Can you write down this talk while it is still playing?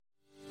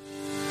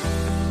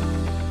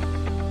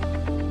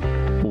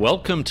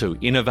Welcome to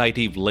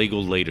Innovative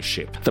Legal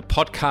Leadership, the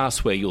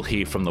podcast where you'll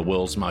hear from the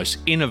world's most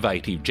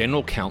innovative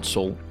general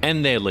counsel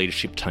and their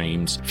leadership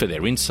teams for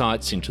their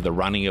insights into the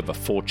running of a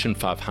Fortune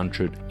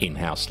 500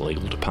 in-house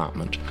legal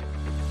department.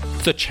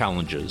 The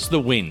challenges, the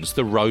wins,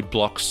 the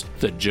roadblocks,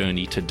 the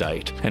journey to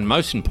date, and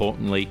most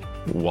importantly,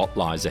 what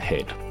lies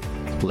ahead.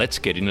 Let's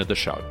get into the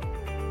show.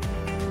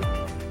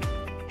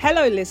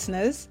 Hello,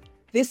 listeners.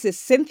 This is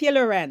Cynthia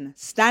Loren,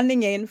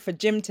 standing in for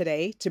Jim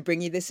today to bring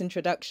you this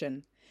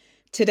introduction.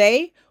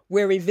 Today,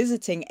 we're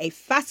revisiting a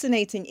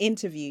fascinating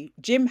interview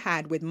Jim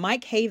had with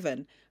Mike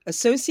Haven,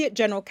 Associate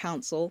General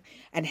Counsel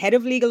and Head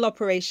of Legal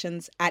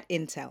Operations at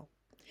Intel.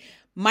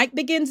 Mike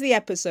begins the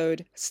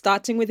episode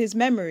starting with his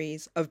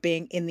memories of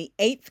being in the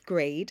 8th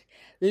grade,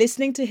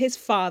 listening to his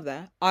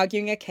father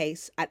arguing a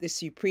case at the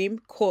Supreme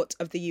Court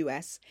of the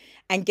US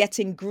and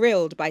getting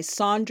grilled by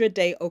Sandra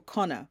Day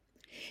O'Connor.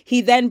 He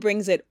then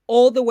brings it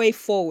all the way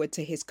forward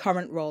to his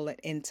current role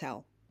at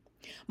Intel.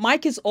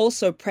 Mike is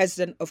also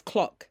president of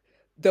CLOC,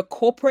 the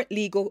Corporate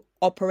Legal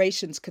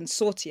Operations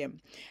Consortium,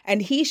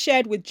 and he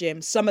shared with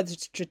Jim some of the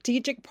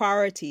strategic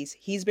priorities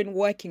he's been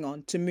working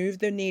on to move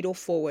the needle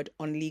forward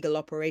on legal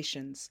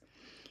operations.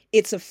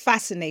 It's a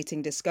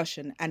fascinating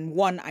discussion and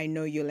one I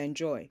know you'll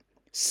enjoy.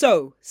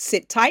 So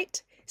sit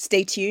tight,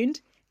 stay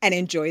tuned, and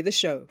enjoy the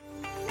show.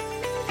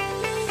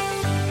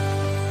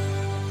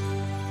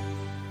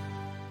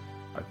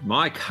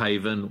 Mike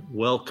Haven,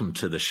 welcome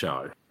to the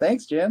show.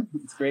 Thanks, Jim.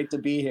 It's great to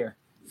be here.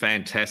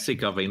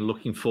 Fantastic. I've been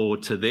looking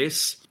forward to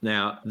this.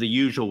 Now, the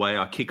usual way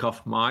I kick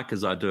off, Mike,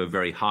 is I do a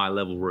very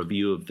high-level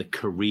review of the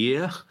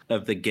career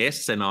of the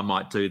guests, and I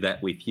might do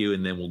that with you,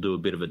 and then we'll do a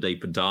bit of a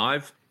deeper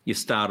dive. You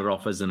started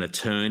off as an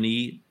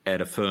attorney at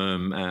a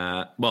firm,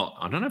 I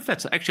don't know if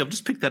that's, actually, I've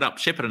just picked that up,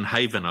 Shepherd and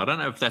Haven. I don't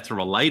know if that's a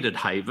related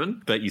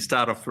Haven, but you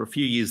started off for a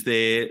few years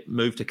there,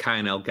 moved to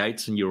K&L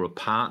Gates and you're a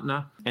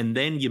partner, and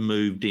then you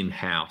moved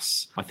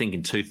in-house, I think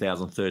in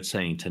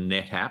 2013, to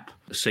NetApp,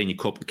 senior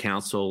corporate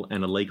counsel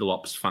and a legal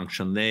ops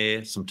function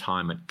there, some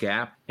time at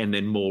Gap, and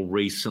then more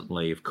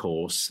recently, of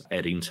course,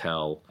 at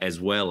Intel, as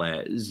well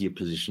as your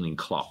position in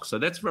CLOC. So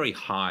that's very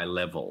high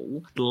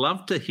level. I'd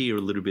love to hear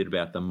a little bit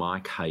about the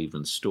Mike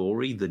Haven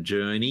story, the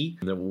journey,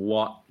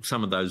 what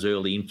some of those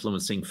early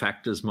influencing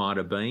factors might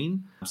have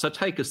been. So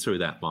take us through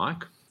that,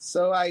 Mike.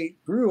 So I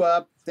grew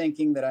up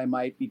thinking that I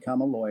might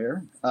become a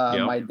lawyer.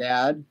 My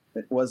dad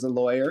was a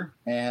lawyer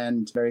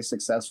and very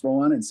successful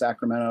one in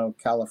Sacramento,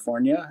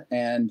 California.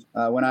 And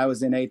when I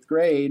was in 8th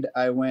grade,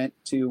 I went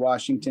to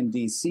Washington,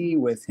 D.C.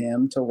 with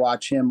him to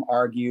watch him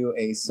argue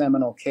a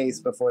seminal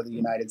case before the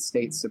United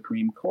States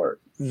Supreme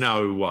Court.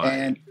 No way.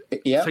 And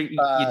yeah, so you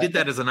did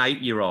that as an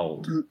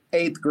 8-year-old?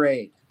 8th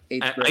grade.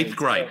 Eighth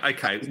grade. So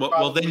okay.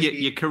 Well, then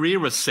your career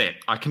was set.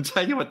 I can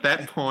tell you at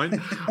that point,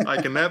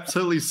 I can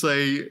absolutely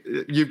see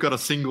you've got a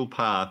single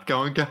path. Go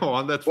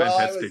on. That's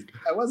fantastic.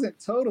 I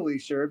wasn't totally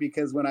sure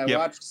because when I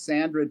watched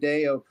Sandra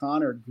Day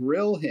O'Connor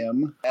grill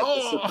him at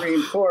the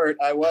Supreme Court,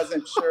 I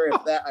wasn't sure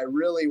if I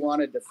really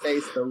wanted to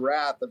face the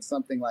wrath of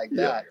something like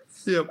that.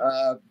 Yep.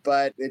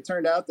 But it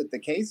turned out that the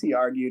case he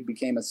argued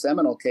became a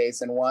seminal case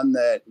and one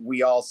that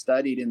we all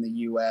studied in the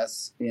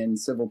U.S. in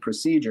civil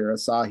procedure,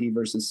 Asahi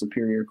versus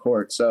Superior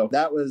Court. So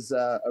that was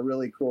a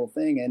really cool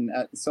thing. And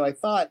so I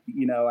thought,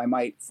 I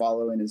might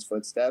follow in his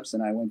footsteps.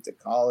 And I went to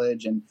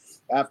college. And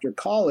after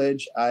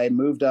college, I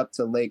moved up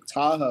to Lake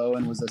Tahoe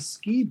and was a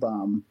ski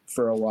bum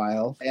for a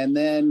while. And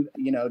then,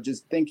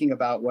 just thinking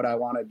about what I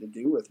wanted to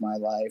do with my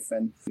life.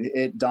 And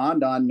it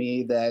dawned on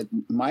me that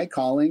my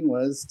calling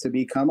was to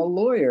become a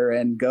lawyer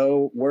and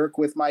go work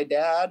with my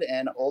dad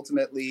and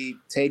ultimately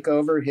take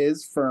over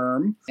his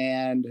firm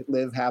and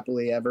live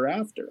happily ever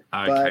after.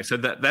 Okay, so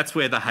that's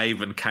where the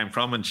Haven came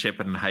from, and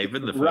Shepherd and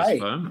Haven, the first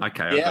firm.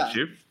 Okay, I got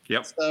you.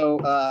 Yep. So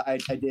I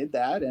did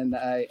that, and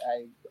I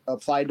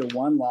applied to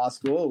one law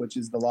school, which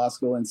is the law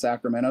school in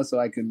Sacramento, so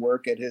I could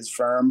work at his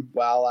firm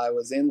while I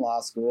was in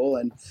law school.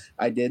 And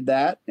I did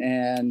that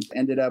and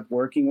ended up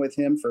working with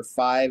him for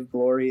 5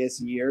 glorious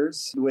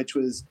years, which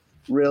was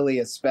really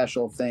a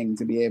special thing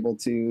to be able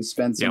to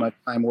spend so much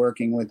time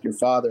working with your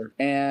father.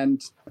 And,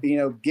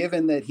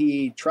 given that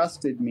he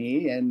trusted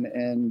me and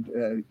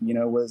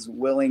was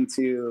willing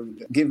to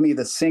give me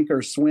the sink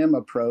or swim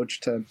approach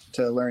to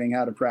learning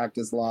how to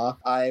practice law,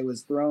 I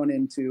was thrown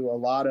into a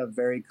lot of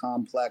very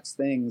complex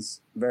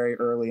things very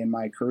early in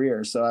my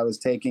career. So I was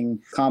taking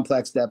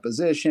complex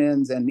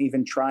depositions and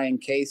even trying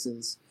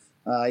cases.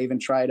 Even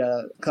tried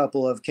a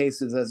couple of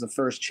cases as a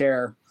first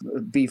chair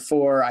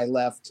before I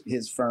left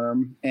his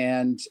firm.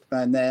 And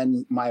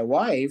then my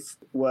wife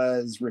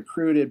was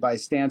recruited by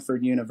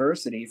Stanford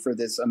University for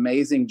this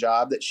amazing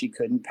job that she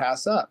couldn't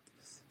pass up.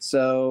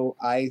 So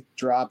I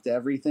dropped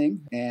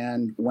everything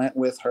and went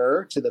with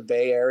her to the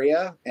Bay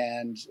Area.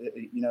 And,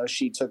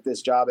 she took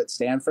this job at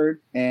Stanford.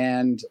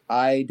 And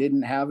I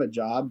didn't have a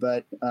job,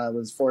 but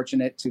was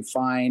fortunate to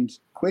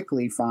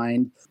quickly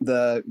find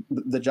the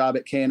job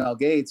at K&L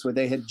Gates, where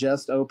they had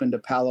just opened a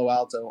Palo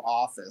Alto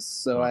office.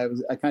 So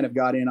I kind of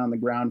got in on the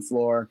ground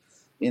floor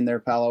in their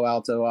Palo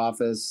Alto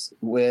office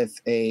with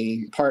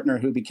a partner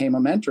who became a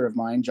mentor of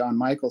mine, John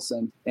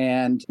Michelson,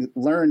 and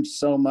learned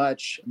so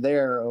much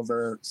there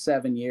over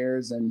 7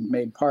 years and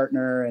made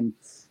partner and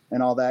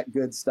all that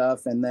good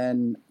stuff. And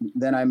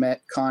then I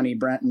met Connie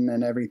Brenton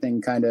and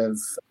everything kind of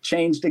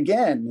changed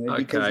again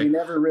because you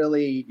never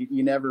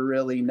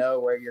really know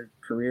where your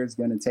career is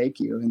going to take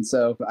you. And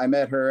so I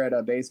met her at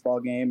a baseball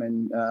game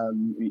and,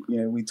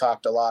 we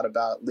talked a lot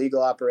about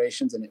legal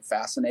operations and it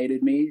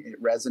fascinated me.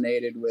 It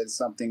resonated with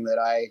something that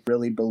I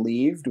really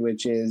believed,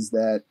 which is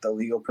that the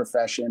legal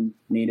profession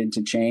needed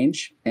to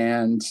change.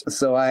 And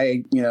so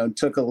I,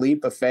 took a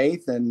leap of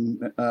faith and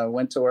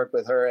went to work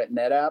with her at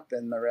NetApp,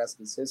 and the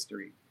rest is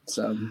history.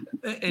 So,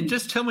 and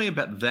just tell me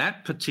about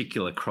that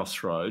particular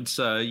crossroads.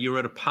 So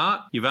you're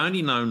you've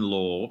only known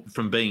law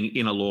from being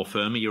in a law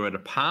firm. You're at a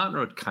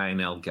partner at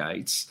K&L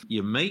Gates.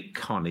 You meet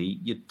Connie.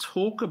 You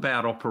talk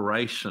about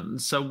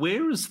operations. So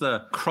where is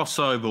the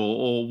crossover,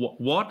 or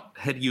what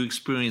had you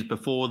experienced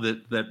before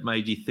that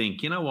made you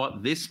think, you know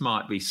what, this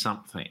might be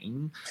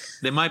something.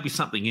 There might be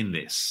something in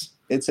this.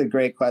 It's a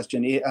great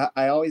question.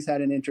 I always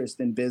had an interest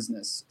in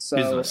business.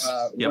 So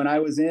when I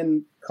was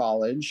in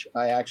college,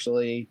 I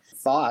actually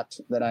thought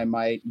that I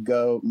might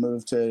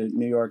move to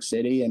New York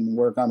City and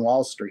work on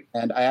Wall Street.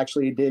 And I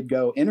actually did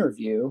go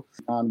interview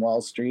on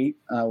Wall Street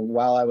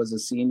while I was a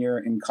senior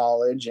in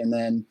college, and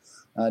then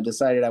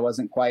decided I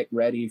wasn't quite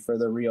ready for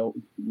the real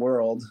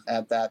world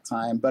at that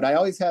time. But I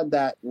always had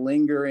that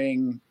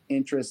lingering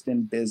interest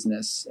in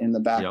business in the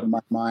back of my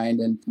mind,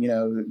 and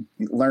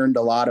learned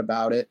a lot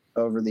about it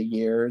over the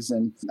years.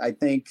 And I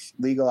think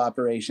legal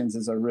operations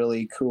is a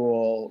really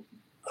cool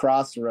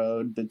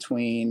crossroad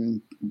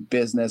between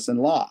business and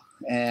law.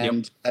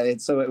 And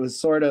so it was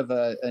sort of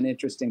an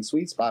interesting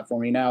sweet spot for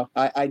me. Now,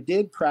 I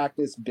did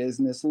practice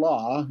business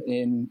law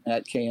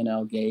at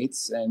K&L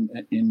Gates and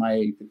in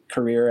my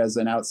career as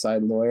an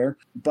outside lawyer,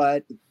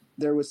 but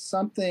there was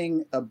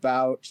something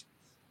about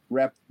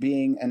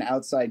being an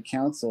outside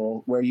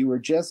counsel where you were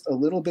just a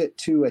little bit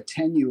too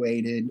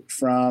attenuated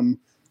from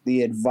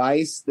the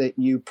advice that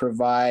you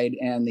provide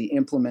and the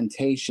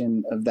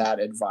implementation of that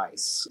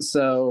advice.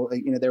 So,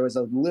 there was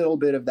a little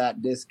bit of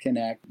that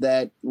disconnect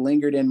that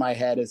lingered in my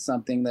head as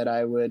something that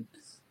I would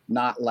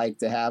not like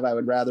to have. I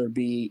would rather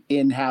be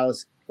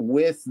in-house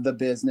with the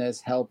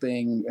business,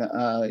 helping,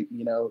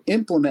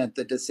 implement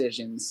the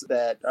decisions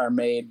that are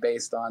made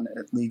based on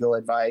legal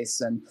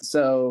advice. And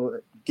so,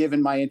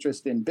 given my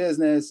interest in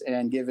business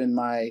and given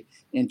my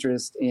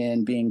interest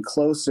in being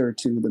closer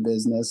to the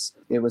business,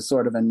 it was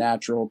sort of a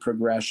natural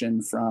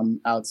progression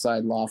from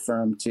outside law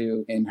firm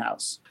to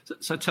in-house.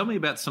 So tell me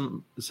about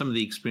some of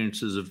the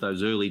experiences of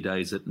those early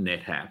days at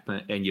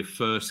NetApp and your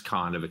first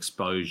kind of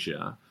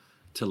exposure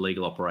to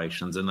legal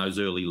operations and those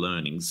early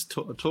learnings.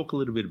 Talk a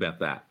little bit about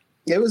that.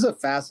 It was a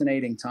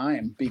fascinating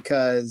time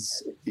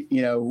because,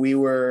 we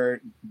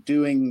were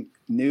doing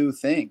new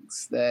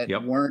things that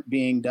weren't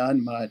being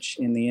done much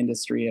in the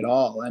industry at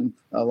all. And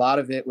a lot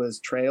of it was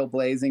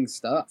trailblazing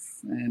stuff.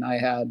 And I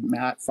had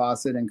Matt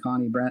Fawcett and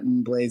Connie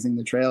Brenton blazing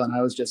the trail. And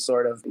I was just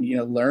sort of,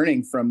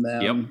 learning from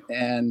them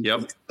and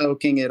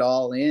soaking it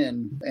all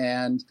in.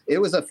 And it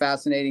was a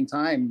fascinating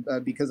time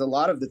because a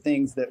lot of the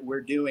things that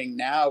we're doing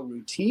now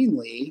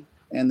routinely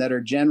and that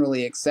are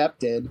generally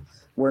accepted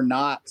were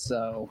not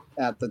so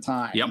at the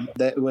time.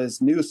 That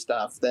was new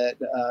stuff that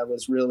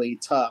was really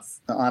tough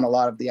on a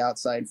lot of the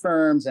outside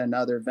firms and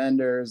other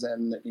vendors,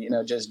 and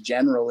just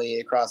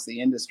generally across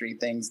the industry,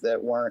 things that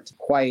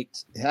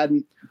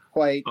hadn't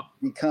quite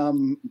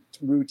become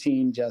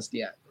routine just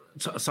yet.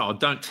 So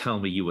don't tell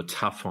me you were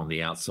tough on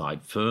the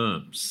outside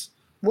firms.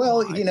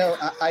 Well,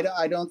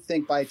 I don't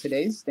think by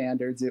today's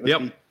standards it would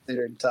be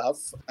considered tough.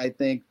 I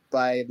think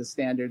by the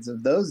standards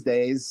of those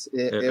days,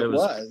 it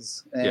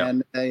was.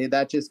 And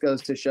that just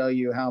goes to show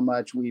you how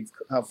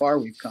far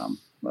we've come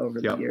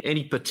over the years.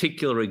 Any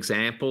particular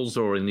examples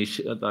or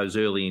those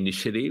early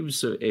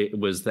initiatives?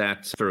 Was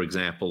that, for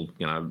example,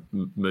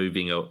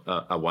 moving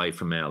away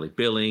from hourly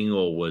billing,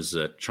 or was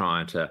it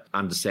trying to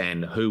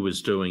understand who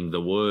was doing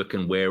the work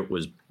and where it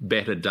was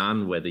better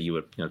done, whether you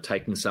were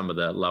taking some of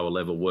the lower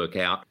level work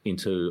out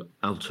into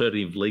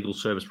alternative legal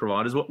service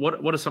providers?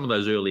 What are some of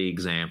those early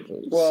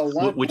examples,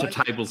 which are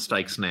table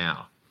stakes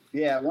now?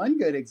 Yeah, one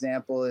good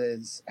example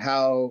is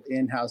how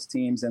in-house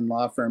teams and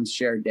law firms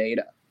share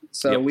data.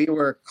 So we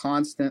were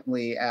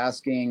constantly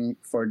asking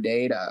for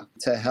data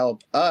to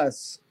help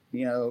us,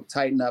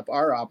 tighten up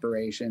our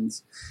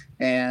operations.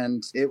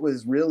 And it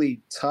was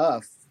really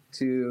tough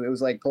it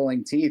was like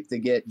pulling teeth to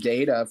get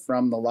data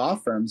from the law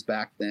firms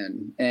back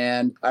then.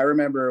 And I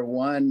remember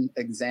one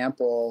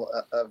example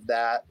of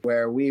that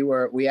where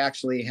we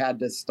actually had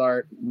to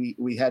start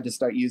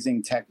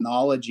using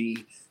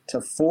technology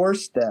to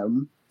force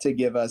them to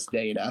give us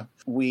data.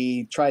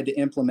 We tried to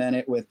implement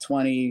it with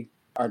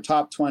our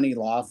top 20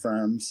 law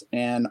firms,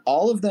 and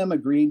all of them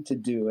agreed to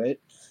do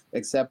it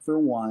except for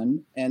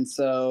one. And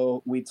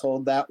so we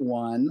told that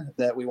one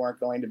that we weren't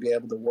going to be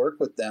able to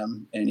work with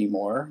them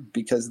anymore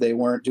because they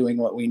weren't doing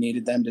what we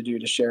needed them to do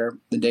to share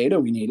the data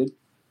we needed.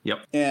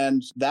 Yep.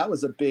 And that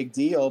was a big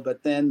deal.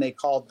 But then they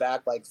called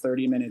back like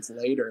 30 minutes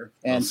later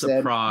and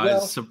said,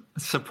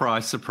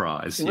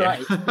 surprise. Yeah.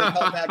 Right. They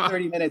called back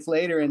 30 minutes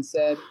later and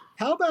said,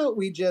 how about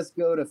we just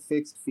go to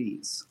fixed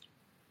fees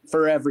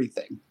for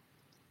everything?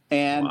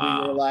 And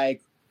we were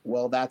like,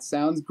 well, that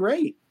sounds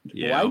great.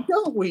 Yeah. Why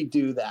don't we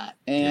do that?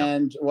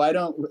 And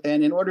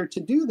and in order to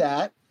do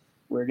that,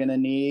 we're going to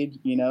need,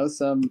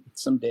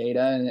 some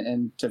data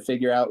and to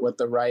figure out what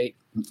the right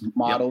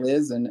model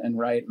is and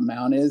right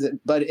amount is.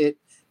 But it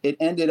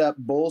ended up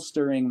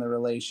bolstering the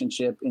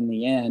relationship in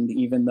the end,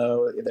 even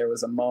though there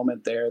was a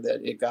moment there that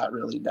it got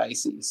really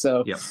dicey.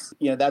 So,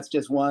 that's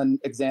just one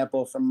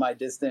example from my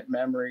distant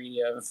memory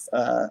of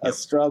a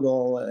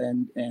struggle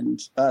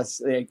and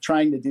us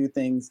trying to do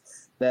things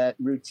that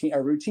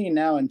are routine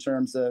now in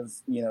terms of,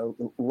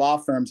 law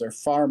firms are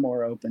far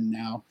more open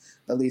now,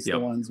 at least the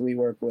ones we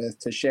work with,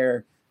 to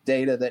share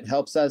data that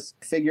helps us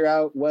figure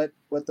out what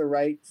the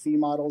right fee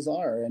models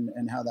are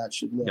and how that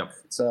should look.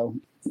 So,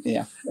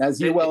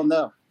 as you well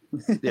know.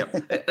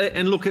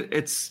 And look,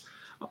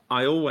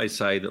 I always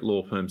say that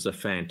law firms are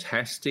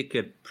fantastic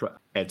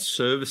at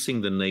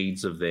servicing the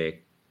needs of their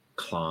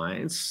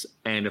clients.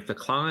 And if the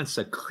clients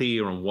are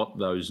clear on what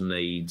those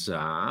needs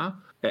are,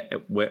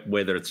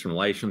 whether it's in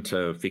relation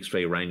to fixed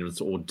fee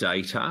arrangements or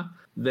data,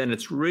 then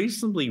it's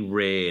reasonably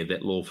rare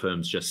that law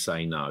firms just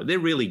say no. They're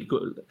really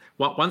good.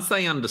 Once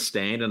they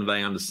understand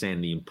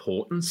the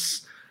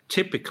importance,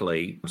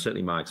 typically,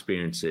 certainly my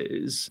experience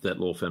is that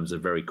law firms are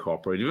very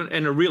cooperative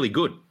and are really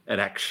good at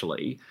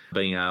actually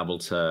being able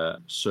to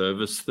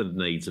service the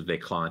needs of their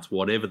clients,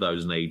 whatever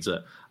those needs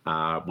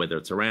are, whether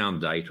it's around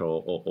data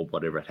or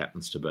whatever it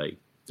happens to be.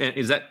 And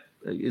is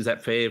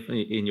that fair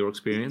in your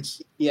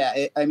experience?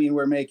 Yeah,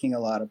 we're making a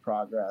lot of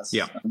progress.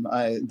 Yeah,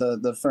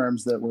 the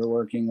firms that we're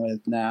working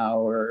with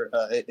now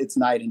it's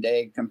night and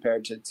day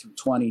compared to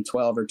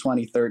 2012 or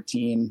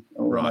 2013,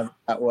 whenever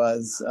that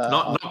was.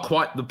 Not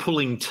quite the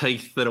pulling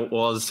teeth that it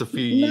was a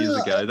few years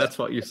ago. That's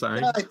what you're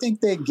saying. I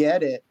think they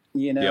get it,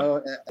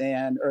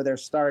 or they're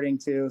starting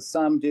to.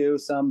 Some do,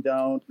 some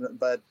don't.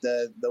 But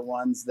the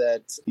ones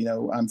that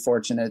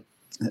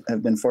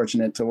have been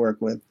fortunate to work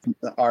with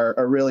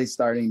are really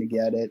starting to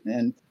get it.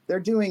 And they're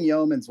doing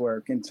yeoman's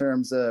work in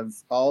terms of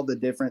all the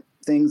different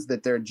things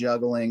that they're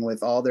juggling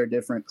with all their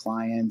different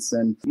clients.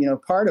 And,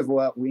 part of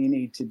what we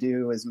need to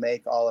do is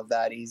make all of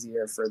that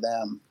easier for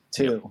them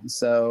too. Yep.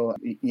 So,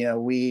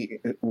 we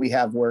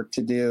have work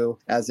to do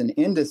as an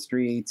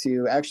industry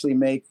to actually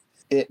make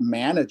it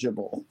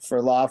manageable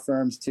for law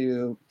firms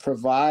to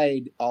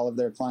provide all of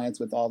their clients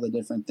with all the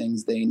different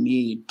things they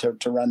need to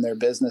run their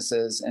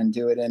businesses and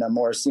do it in a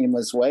more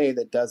seamless way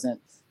that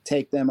doesn't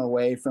take them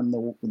away from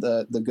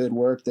the good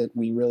work that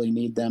we really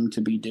need them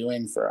to be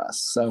doing for us.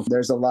 So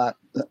there's a lot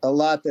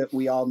that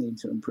we all need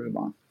to improve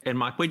on. And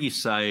Mike, when you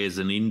say as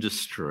an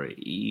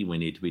industry we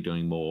need to be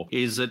doing more,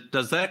 does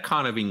that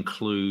kind of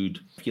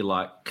include, if you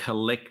like,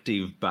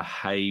 collective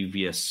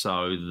behaviour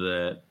so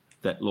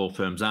that law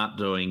firms aren't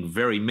doing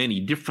very many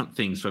different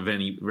things for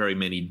very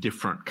many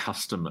different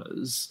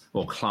customers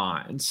or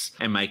clients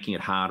and making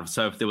it harder?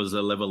 So if there was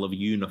a level of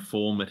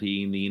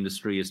uniformity in the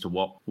industry as to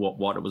what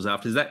it was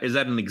after, is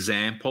that an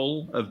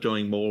example of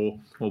doing more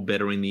or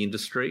better in the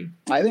industry?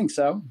 I think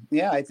so.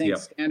 Yeah, I think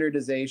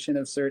standardization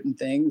of certain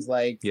things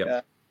like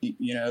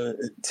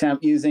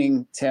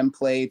using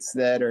templates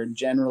that are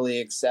generally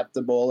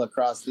acceptable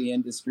across the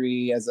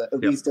industry at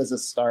least as a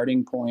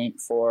starting point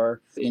for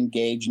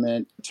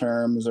engagement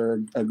terms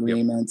or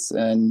agreements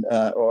and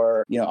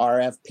or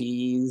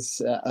RFPs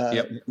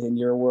in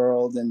your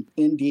world, and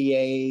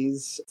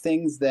NDAs,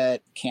 things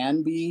that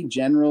can be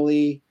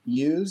generally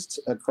used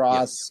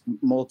across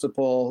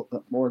multiple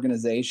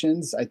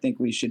organizations. I think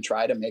we should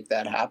try to make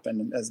that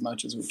happen as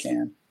much as we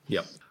can.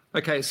 Yep.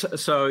 Okay,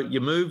 so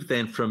you moved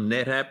then from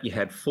NetApp. You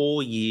had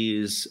 4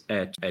 years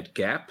at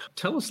Gap.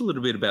 Tell us a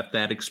little bit about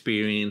that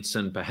experience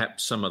and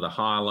perhaps some of the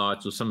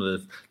highlights or some of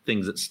the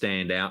things that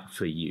stand out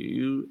for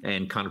you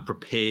and kind of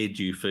prepared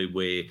you for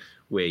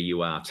where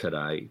you are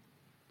today.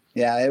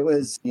 Yeah, it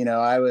was,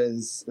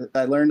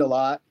 I learned a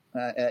lot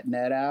at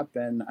NetApp,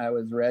 and I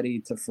was ready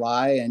to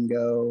fly and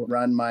go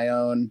run my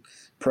own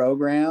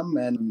program.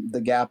 And the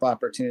Gap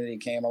opportunity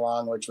came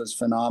along, which was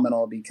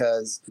phenomenal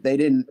because they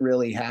didn't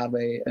really have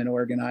an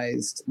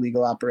organized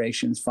legal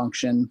operations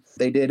function.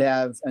 They did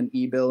have an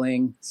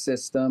e-billing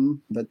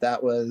system, but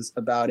that was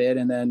about it.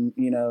 And then,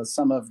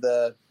 some of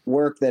the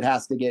work that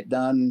has to get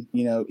done,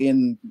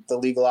 in the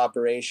legal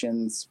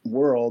operations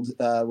world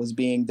was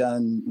being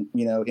done,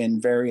 in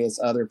various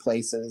other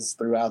places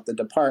throughout the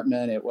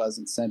department. It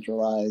wasn't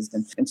centralized.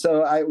 And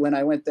so when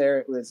I went there,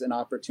 it was an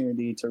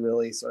opportunity to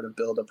really sort of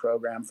build a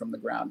program from the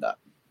ground up.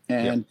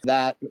 And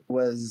that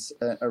was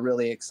a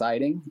really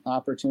exciting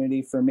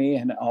opportunity for me.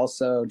 And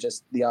also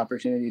just the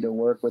opportunity to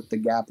work with the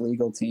Gap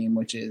legal team,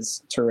 which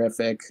is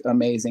terrific,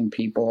 amazing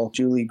people.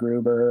 Julie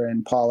Gruber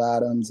and Paul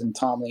Adams and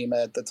Tom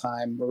Lima at the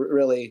time were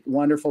really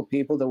wonderful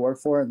people to work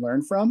for and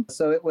learn from.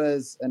 So it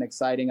was an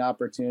exciting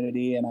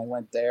opportunity. And I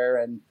went there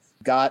and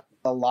got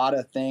a lot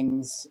of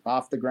things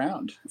off the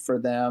ground for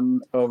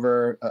them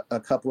over a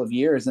couple of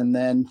years. And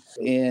then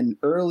in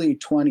early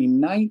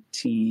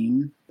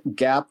 2019,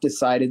 Gap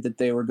decided that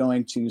they were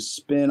going to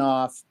spin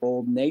off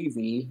Old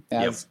Navy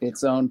as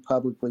its own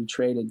publicly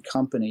traded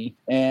company.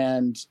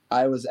 And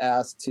I was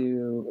asked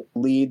to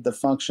lead the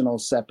functional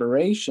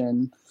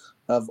separation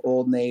of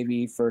Old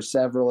Navy for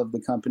several of the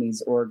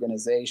company's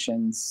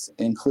organizations,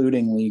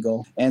 including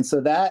legal. And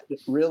so that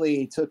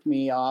really took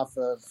me off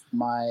of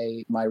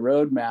my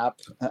roadmap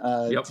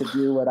to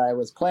do what I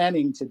was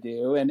planning to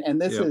do.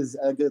 And this is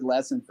a good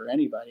lesson for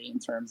anybody in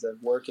terms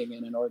of working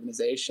in an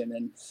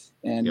organization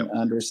and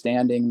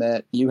understanding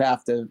that you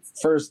have to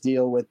first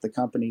deal with the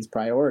company's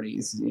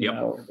priorities, you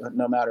know,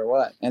 no matter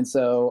what. And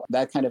so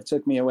that kind of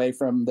took me away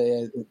from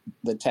the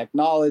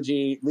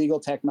technology, legal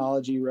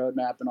technology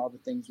roadmap and all the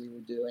things we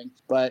were doing.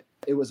 But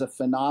it was a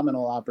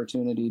phenomenal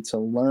opportunity to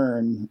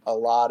learn a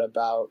lot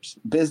about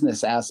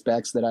business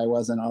aspects that I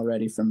wasn't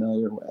already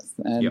familiar with.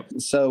 And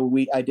so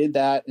I did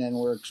that and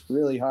worked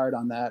really hard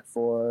on that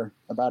for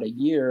about a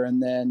year.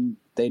 And then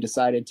they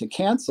decided to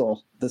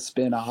cancel the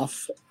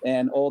spinoff,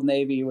 and Old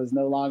Navy was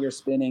no longer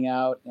spinning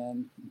out.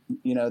 And,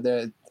 you know,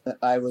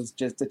 I was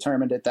just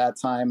determined at that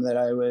time that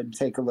I would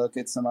take a look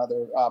at some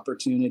other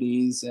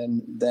opportunities,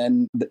 and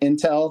then the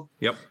Intel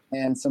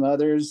and some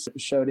others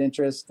showed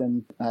interest,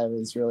 and I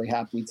was really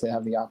happy to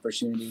have the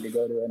opportunity to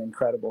go to an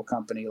incredible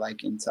company like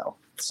Intel.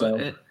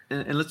 So.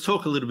 And let's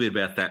talk a little bit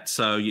about that.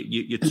 So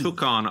you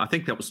took on, I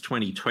think that was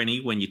 2020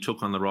 when you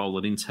took on the role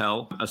at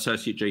Intel,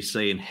 Associate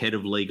GC and Head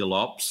of Legal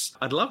Ops.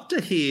 I'd love to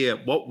hear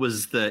what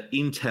was the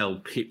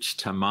Intel pitch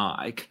to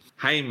Mike.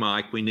 Hey,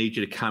 Mike, we need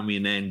you to come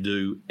in and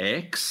do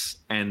X,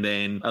 and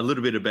then a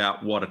little bit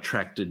about what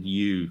attracted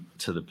you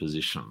to the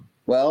position.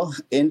 Well,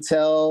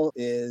 Intel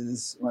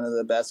is one of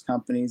the best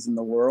companies in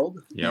the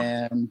world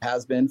and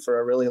has been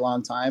for a really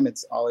long time.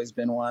 It's always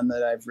been one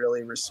that I've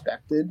really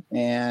respected.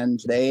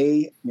 And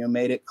they,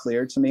 made it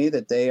clear to me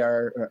that they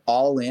are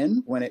all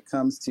in when it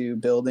comes to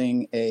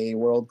building a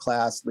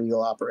world-class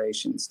legal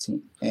operations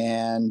team.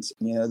 And,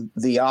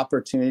 the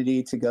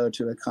opportunity to go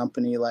to a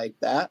company like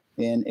that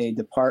in a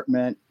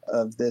department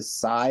of this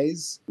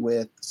size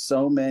with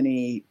so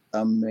many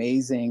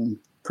amazing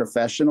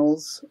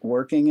professionals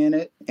working in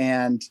it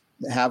and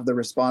have the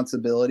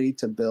responsibility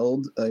to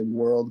build a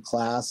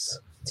world-class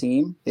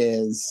team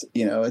is,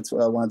 it's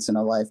a once in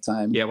a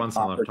lifetime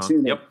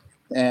opportunity. Yep.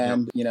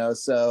 And,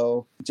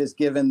 so just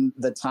given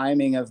the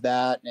timing of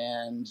that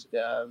and,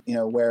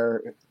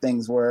 where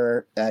things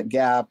were at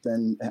Gap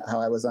and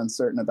how I was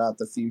uncertain about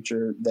the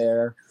future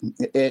there,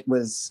 it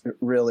was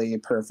really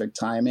perfect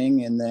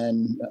timing. And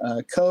then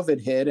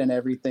COVID hit and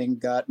everything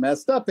got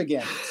messed up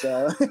again.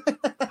 So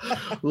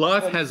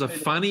life has a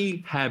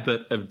funny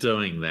habit of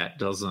doing that,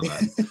 doesn't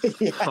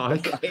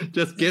it?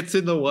 Just gets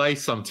in the way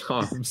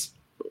sometimes.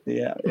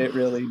 Yeah, it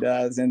really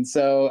does. And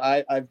so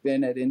I've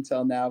been at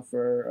Intel now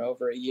for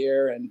over a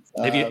year. And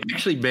have you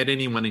actually met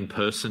anyone in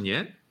person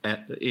yet?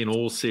 In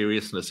all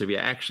seriousness, have you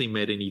actually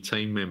met any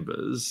team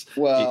members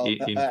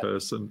in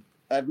person?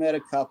 I've met a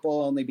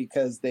couple only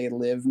because they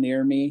live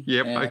near me.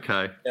 Yep.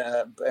 Okay.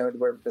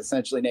 We're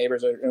essentially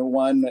neighbors.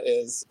 One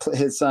is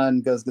his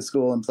son goes to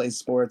school and plays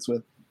sports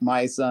with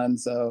my son.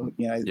 So,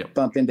 I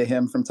bump into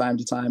him from time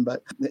to time.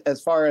 But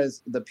as far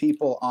as the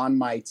people on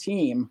my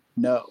team,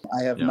 no,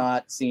 I have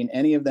not seen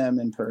any of them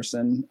in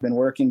person. Been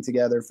working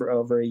together for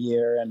over a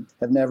year and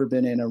have never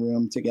been in a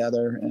room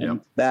together.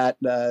 And that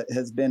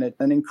has been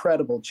an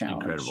incredible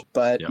challenge.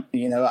 But,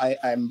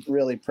 I'm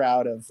really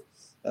proud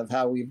of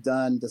how we've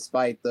done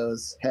despite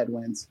those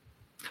headwinds.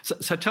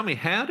 So tell me,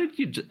 how did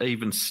you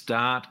even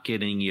start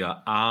getting your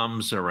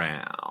arms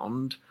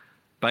around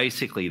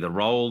basically the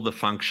role, the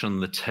function,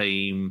 the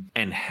team,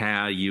 and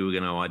how you were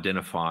going to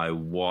identify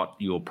what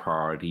your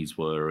priorities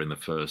were in the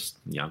first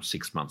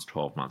 6 months,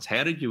 12 months?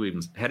 How did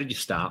you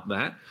start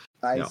that?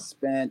 I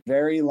spent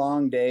very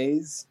long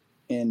days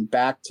in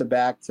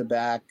back-to-back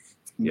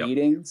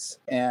meetings.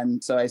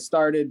 And so I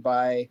started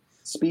by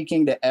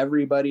speaking to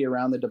everybody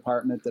around the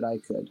department that I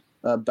could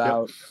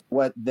about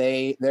what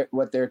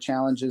their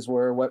challenges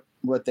were,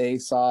 what they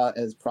saw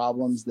as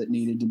problems that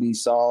needed to be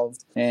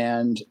solved.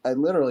 And I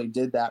literally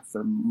did that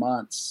for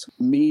months,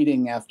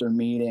 meeting after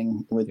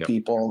meeting with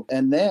people,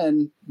 and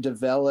then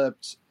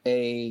developed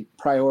a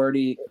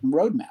priority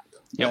roadmap.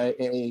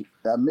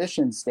 A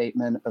mission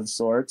statement of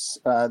sorts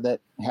that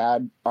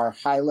had our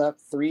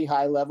three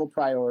high-level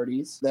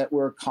priorities that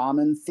were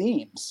common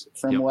themes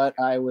from what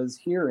I was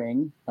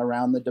hearing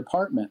around the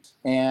department,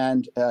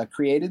 and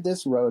created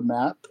this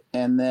roadmap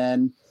and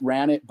then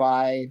ran it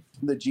by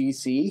the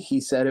GC. He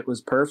said it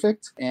was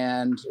perfect,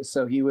 and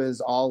so he was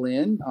all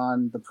in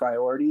on the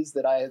priorities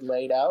that I had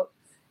laid out.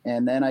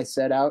 And then I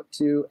set out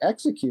to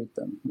execute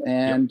them.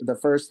 And the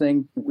first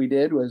thing we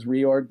did was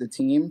reorg the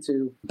team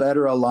to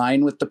better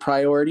align with the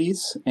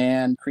priorities,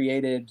 and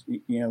created,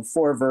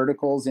 4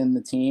 verticals in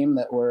the team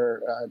that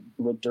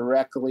would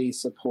directly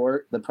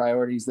support the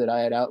priorities that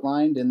I had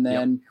outlined. And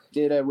then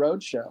did a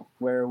roadshow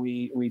where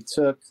we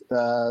took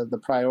the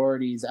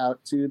priorities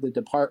out to the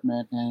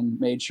department and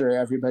made sure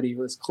everybody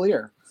was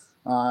clear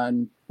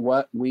on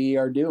what we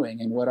are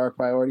doing and what our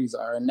priorities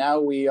are. And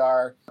now we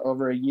are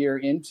over a year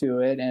into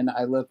it, and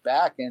I look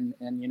back and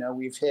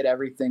we've hit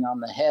everything on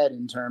the head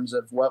in terms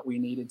of what we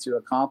needed to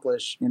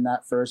accomplish in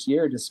that first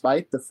year,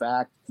 despite the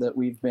fact that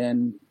we've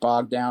been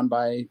bogged down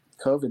by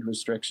COVID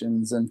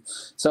restrictions. And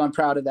so I'm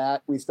proud of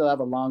that. We still have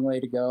a long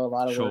way to go, a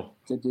lot of work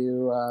to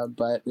do,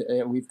 but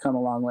we've come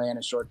a long way in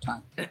a short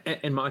time.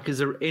 And Mike, is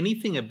there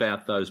anything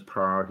about those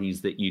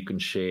priorities that you can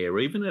share,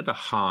 even at a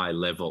high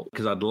level?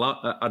 Because I'd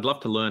love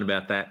to learn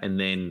about that, and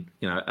then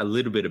a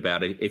little bit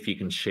about it if you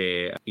can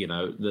share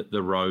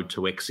the road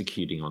to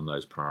executing on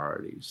those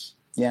priorities.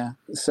 Yeah.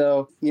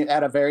 So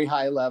at a very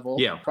high level,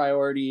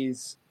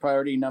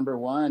 priority number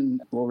 1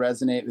 will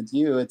resonate with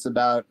you. It's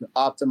about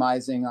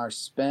optimizing our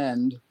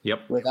spend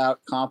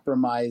without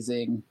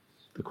compromising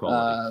the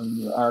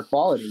quality. Our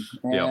quality.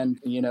 And,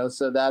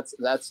 so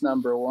that's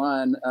number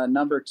 1.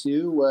 Number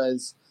 2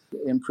 was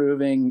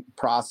improving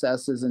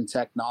processes and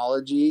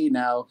technology.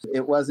 Now,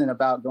 it wasn't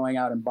about going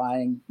out and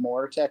buying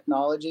more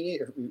technology.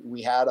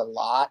 We had a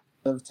lot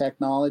of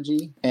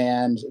technology,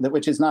 and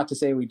which is not to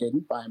say we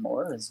didn't buy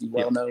more, as you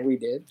well know we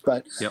did,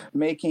 but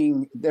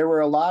there were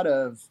a lot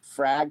of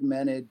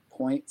fragmented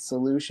point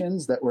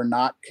solutions that were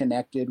not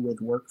connected with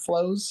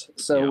workflows.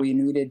 So we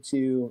needed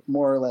to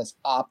more or less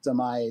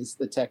optimize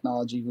the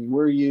technology we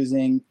were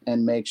using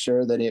and make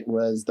sure that it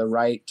was the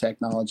right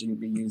technology to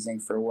be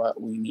using for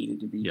what we needed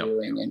to be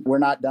doing. And we're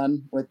not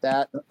done with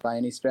that by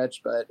any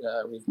stretch, but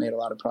we've made a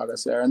lot of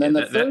progress there. And then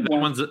the third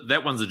one,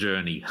 that one's a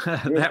journey.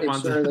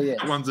 One's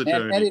a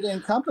journey. And it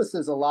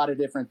encompasses a lot of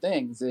different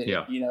things. It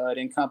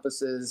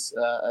encompasses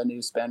a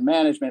new spend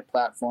management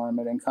platform.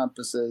 It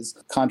encompasses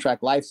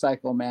contract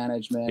lifecycle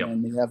management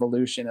and the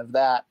evolution of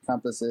that,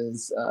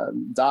 encompasses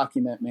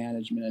document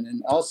management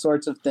and all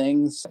sorts of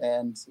things.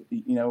 And,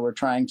 we're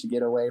trying to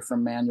get away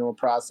from manual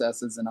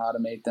processes and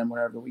automate them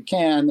wherever we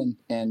can,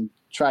 and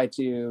try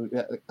to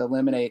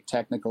eliminate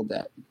technical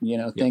debt,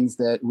 things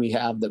that we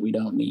have that we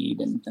don't need,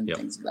 and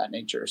things of that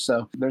nature.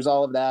 So there's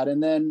all of that.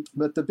 And then,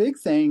 but the big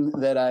thing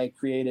that I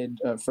created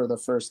for the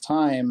first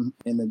time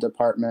in the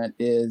department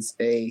is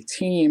a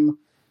team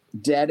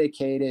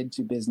dedicated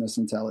to business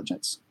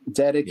intelligence,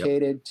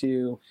 dedicated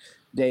to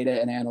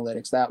data and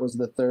analytics. That was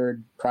the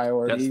third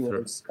priority,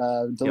 was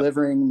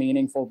delivering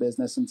meaningful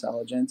business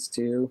intelligence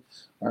to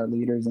our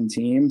leaders and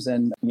teams.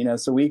 And,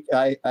 so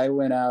I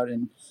went out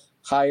and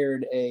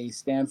hired a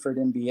Stanford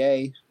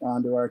MBA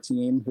onto our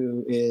team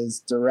who is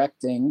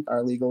directing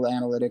our legal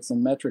analytics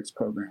and metrics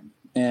program.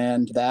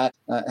 And that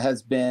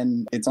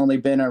it's only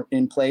been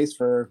in place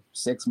for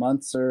 6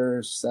 months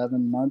or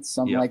 7 months,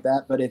 something like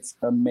that. But it's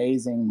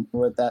amazing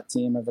what that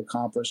team have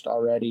accomplished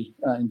already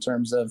in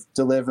terms of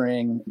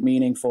delivering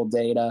meaningful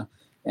data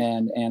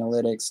and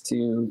analytics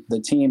to the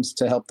teams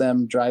to help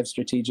them drive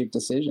strategic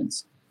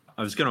decisions.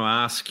 I was going to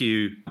ask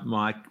you,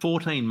 Mike,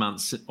 14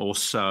 months or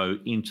so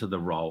into the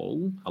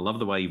role, I love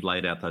the way you've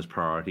laid out those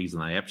priorities,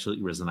 and they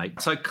absolutely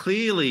resonate. So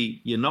clearly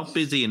you're not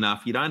busy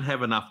enough, you don't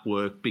have enough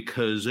work,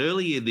 because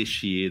earlier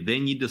this year,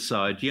 then you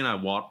decide, you know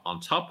what, on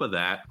top of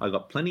that, I've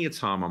got plenty of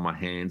time on my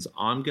hands.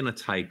 I'm going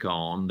to take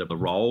on the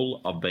role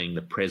of being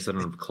the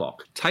president of CLOC.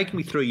 Take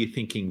me through your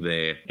thinking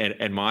there,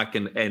 and Mike,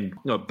 and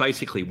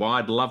basically why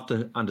I'd love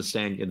to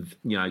understand,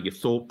 your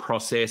thought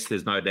process.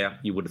 There's no doubt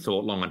you would have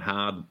thought long and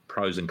hard,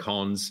 pros and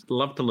cons.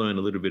 Love to learn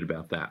a little bit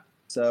about that.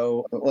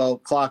 So,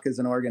 CLOC is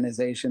an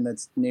organization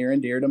that's near and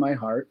dear to my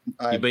heart.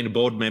 You've been a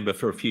board member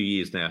for a few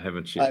years now,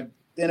 haven't you? I've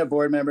been a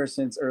board member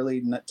since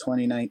early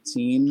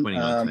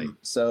 2019.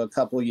 So a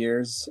couple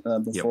years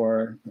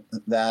before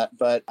that.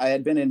 But I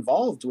had been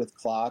involved with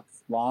CLOC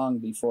long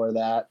before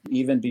that.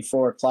 Even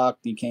before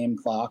CLOC became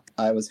CLOC,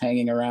 I was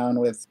hanging around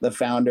with the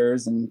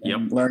founders and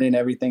learning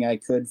everything I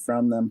could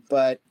from them.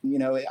 But,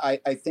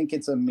 I think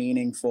it's a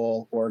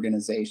meaningful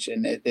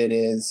organization. It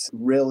is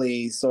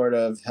really sort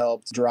of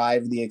helped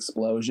drive the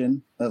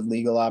explosion of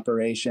legal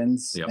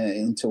operations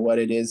into what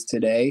it is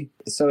today.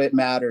 So it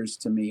matters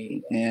to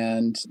me.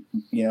 And,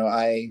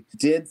 I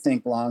did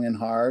think long and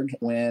hard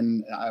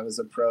when I was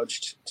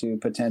approached to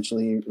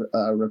potentially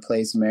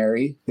replace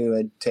Mary, who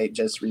had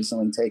just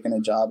recently taken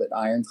a job at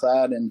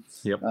Ironclad and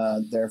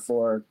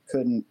therefore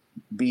couldn't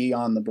be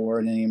on the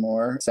board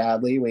anymore.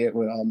 Sadly, we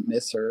all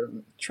miss her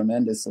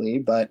tremendously.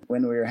 But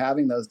when we were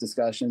having those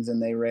discussions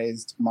and they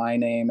raised my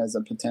name as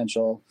a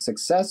potential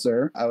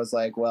successor, I was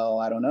like, well,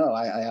 I don't know.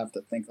 I have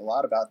to think a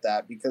lot about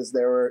that, because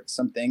there were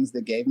some things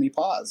that gave me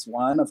pause.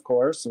 One, of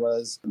course,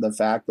 was the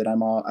fact that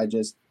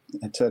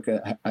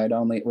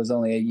it was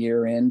only a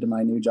year into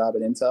my new job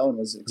at Intel and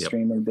was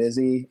extremely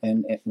busy,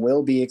 and it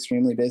will be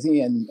extremely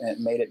busy, and it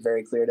made it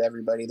very clear to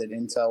everybody that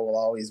Intel will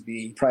always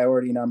be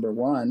priority number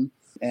 1.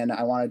 and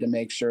I wanted to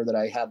make sure that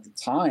I had the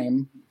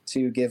time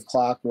to give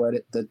Clock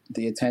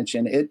the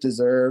attention it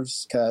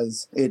deserves,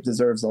 because it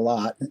deserves a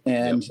lot.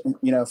 And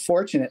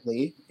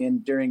fortunately,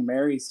 during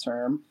Mary's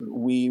term,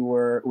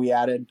 we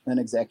added an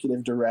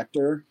executive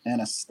director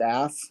and a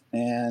staff,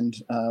 and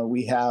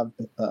we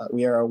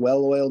are a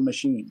well-oiled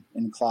machine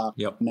in Clock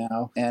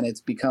now, and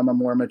it's become a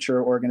more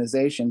mature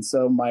organization.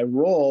 So my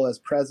role as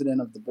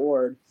president of the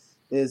board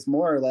is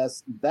more or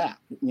less that,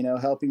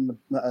 helping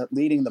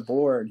leading the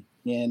board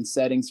in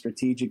setting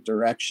strategic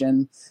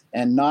direction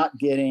and not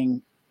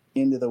getting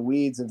into the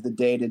weeds of the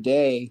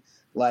day-to-day,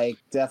 like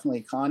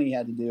definitely Connie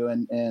had to do,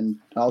 and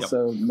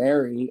also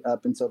Mary,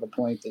 up until the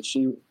point that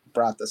she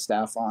brought the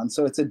staff on.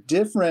 So it's a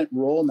different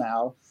role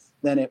now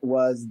than it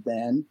was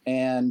then,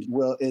 and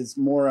is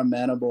more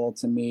amenable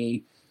to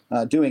me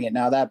doing it.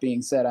 Now, that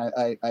being said,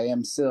 I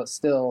am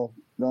still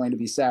going to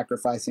be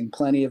sacrificing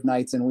plenty of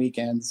nights and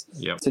weekends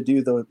to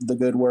do the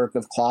good work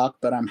of Clock,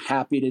 but I'm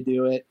happy to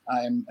do it.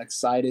 I'm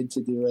excited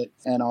to do it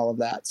and all of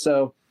that.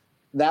 So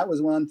that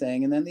was one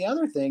thing. And then the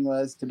other thing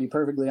was, to be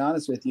perfectly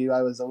honest with you,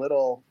 I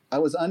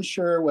was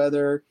unsure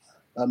whether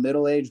a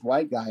middle-aged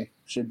white guy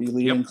should be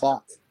leading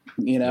Clock,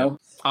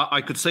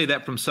 I could see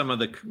that from some of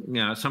the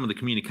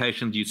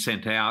communications you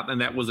sent out, and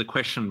that was a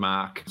question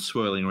mark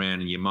swirling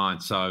around in your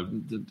mind. So,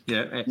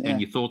 and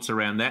your thoughts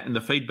around that and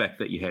the feedback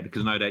that you had,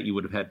 because no doubt you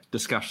would have had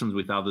discussions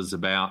with others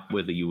about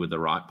whether you were the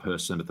right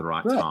person at the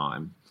right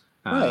time.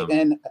 Right.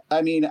 And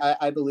I mean,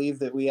 I believe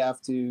that we have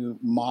to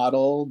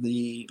model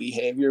the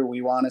behavior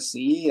we want to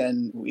see,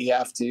 and we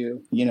have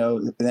to,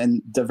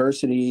 then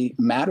diversity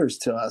matters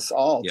to us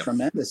all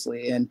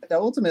tremendously. And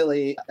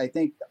ultimately, I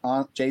think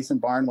Jason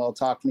Barnwell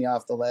talked me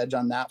off the ledge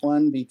on that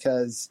one,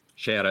 because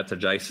shout out to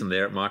Jason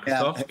there at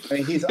Microsoft. Yeah, I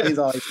mean, he's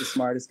always the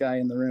smartest guy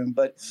in the room.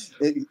 But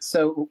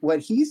so what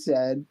he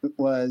said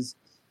was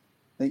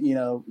that,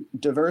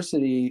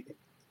 diversity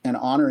and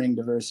honoring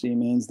diversity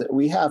means that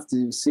we have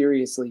to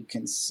seriously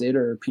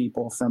consider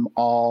people from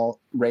all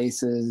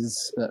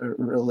races,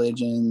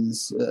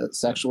 religions,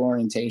 sexual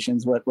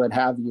orientations, what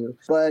have you.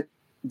 But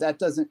that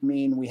doesn't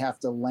mean we have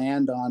to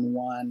land on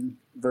one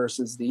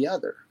versus the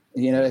other.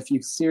 If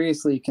you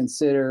seriously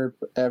consider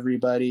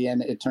everybody,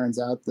 and it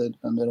turns out that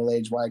a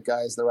middle-aged white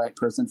guy is the right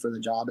person for the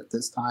job at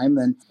this time,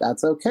 then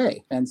that's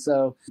okay. And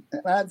so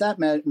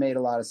that made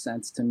a lot of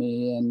sense to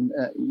me. And,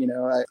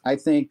 I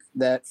think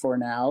that for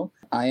now,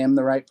 I am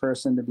the right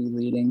person to be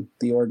leading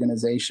the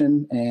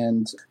organization.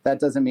 And that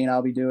doesn't mean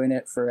I'll be doing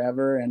it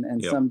forever.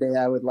 And someday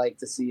I would like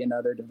to see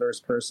another diverse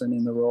person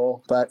in the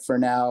role. But for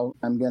now,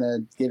 I'm going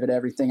to give it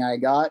everything I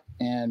got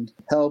and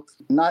help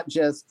not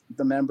just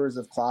the members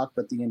of Clock,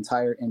 but the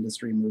entire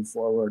industry move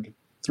forward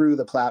through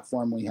the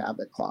platform we have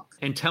at Clock.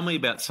 And tell me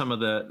about some of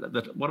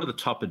what are the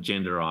top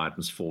agenda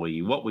items for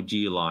you? What would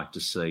you like to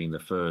see in the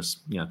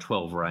first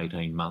 12 or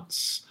 18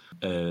 months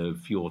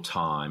of your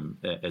time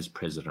as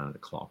president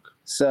at Clock?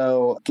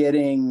 So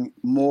getting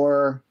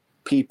more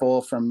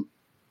people from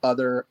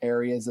other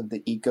areas of the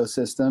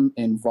ecosystem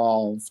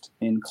involved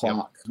in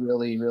Clock.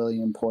 Really,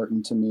 really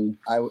important to me.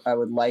 I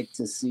would like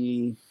to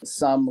see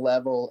some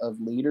level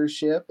of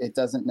leadership. It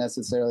doesn't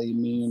necessarily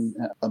mean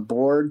a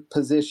board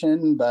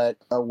position, but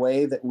a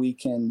way that we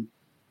can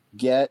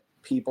get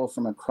people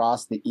from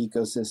across the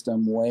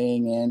ecosystem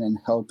weighing in and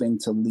helping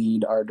to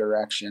lead our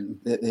direction.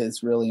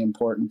 It's really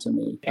important to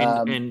me.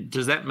 And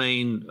does that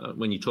mean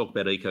when you talk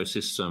about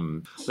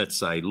ecosystem, let's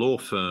say law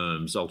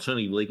firms,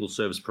 alternative legal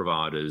service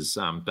providers,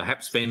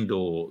 perhaps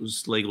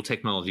vendors, legal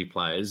technology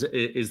players,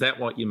 is that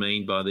what you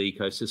mean by the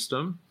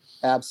ecosystem?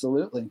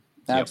 Absolutely.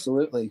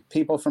 Absolutely.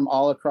 People from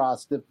all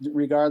across,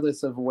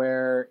 regardless of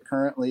where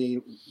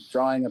currently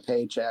drawing a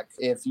paycheck.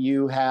 If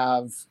you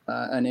have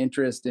an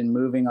interest in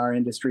moving our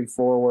industry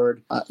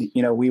forward,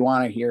 we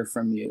want to hear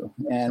from you,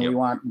 and we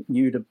want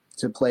you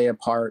to play a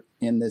part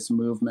in this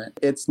movement.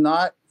 It's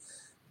not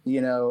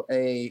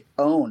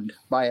owned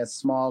by a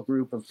small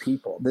group of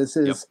people. This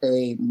is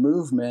a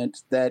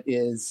movement that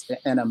is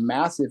in a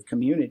massive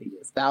community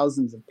of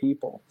thousands of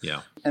people.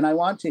 Yeah. And I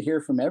want to hear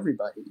from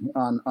everybody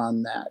on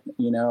that.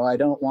 I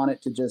don't want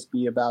it to just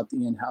be about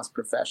the in-house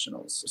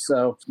professionals.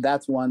 So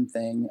that's one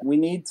thing. We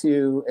need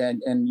to,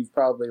 and you've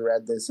probably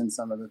read this in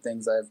some of the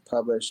things I've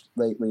published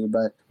lately,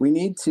 but we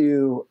need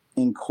to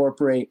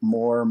incorporate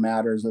more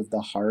matters of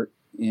the heart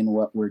in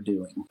what we're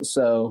doing.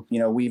 So,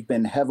 we've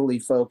been heavily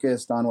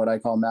focused on what I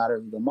call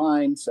matters of the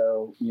mind.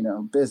 So,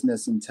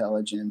 business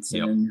intelligence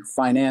and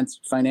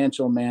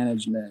financial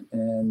management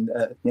and,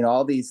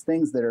 all these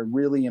things that are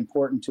really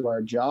important to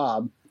our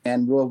job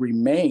and will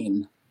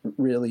remain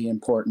really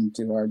important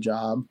to our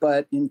job,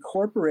 but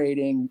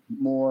incorporating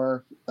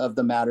more of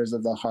the matters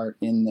of the heart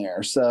in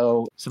there.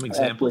 So some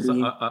examples,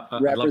 equity,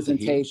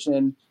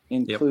 representation,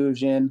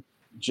 inclusion,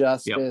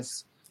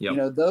 justice,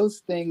 those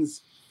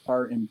things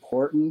are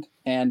important,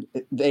 and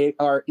they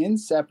are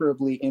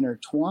inseparably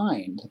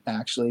intertwined,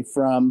 actually,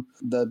 from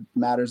the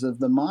matters of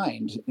the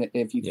mind.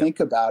 If you think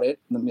about it,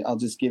 I'll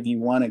just give you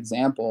one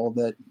example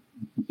that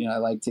I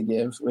like to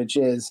give, which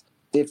is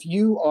if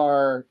you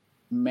are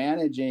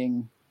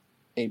managing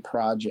a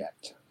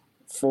project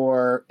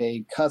for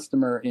a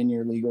customer in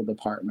your legal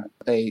department,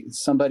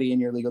 somebody in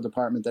your legal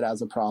department that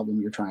has a problem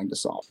you're trying to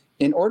solve.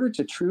 In order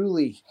to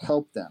truly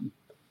help them,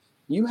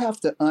 you have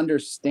to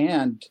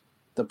understand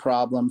the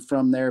problem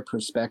from their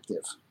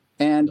perspective.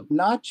 And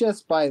not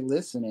just by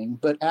listening,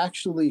 but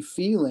actually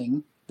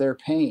feeling their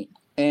pain.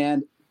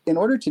 And in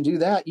order to do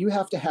that, you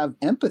have to have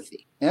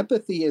empathy.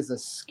 Empathy is a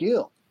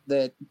skill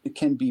that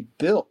can be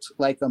built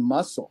like a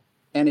muscle.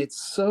 And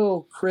it's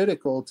so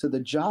critical to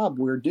the job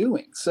we're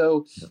doing.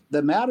 So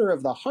the matter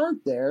of the heart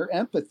there,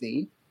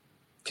 empathy,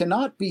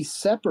 cannot be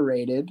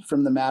separated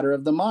from the matter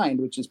of the mind,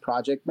 which is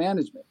project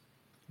management.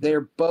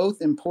 They're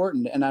both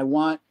important. And I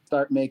want to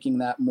start making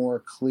that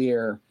more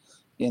clear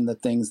in the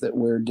things that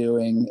we're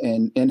doing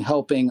and in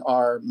helping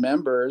our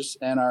members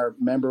and our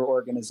member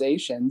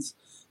organizations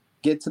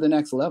get to the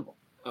next level.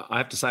 I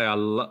have to say, I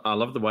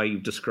love the way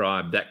you've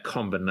described that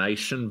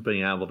combination,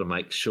 being able to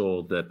make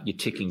sure that you're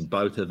ticking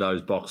both of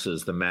those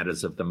boxes, the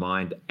matters of the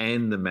mind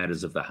and the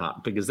matters of the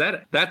heart, because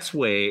that's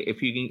where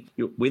if you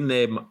can win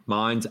their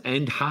minds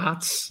and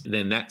hearts,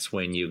 then that's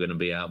when you're going to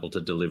be able to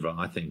deliver,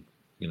 I think,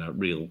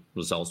 real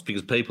results,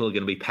 because people are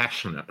going to be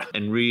passionate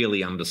and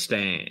really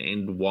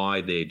understand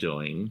why they're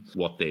doing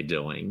what they're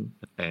doing.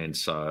 And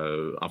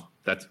so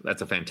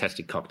that's a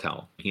fantastic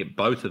cocktail. You get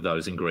both of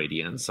those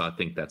ingredients. I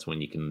think that's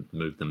when you can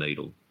move the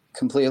needle.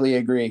 Completely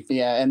agree.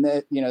 Yeah. And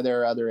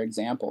there are other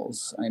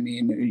examples. I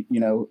mean,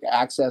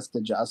 access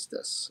to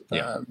justice,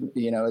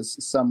 is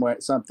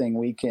something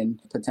we can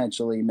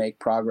potentially make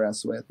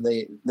progress with.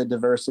 The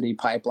diversity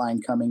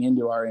pipeline coming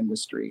into our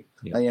industry.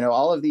 Yeah.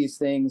 All of these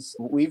things,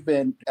 we've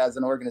been, as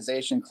an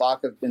organization,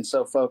 CLOC, have been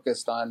so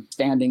focused on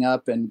standing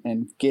up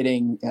and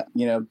getting,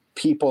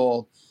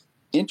 people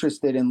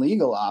interested in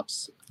legal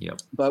ops.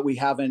 Yep. But we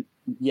haven't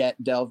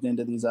yet delved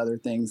into these other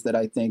things that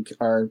I think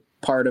are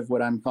part of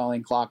what I'm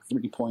calling CLOC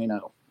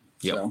 3.0.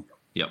 Yep. So.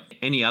 Yep.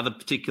 Any other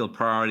particular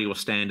priority or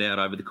standout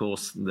over the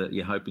course that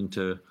you're hoping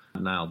to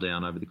nail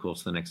down over the course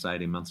of the next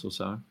 18 months or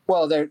so?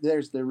 Well,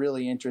 there's the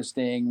really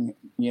interesting,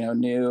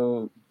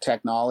 new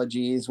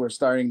technologies. We're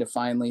starting to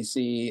finally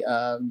see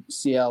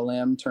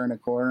CLM turn a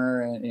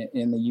corner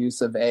in the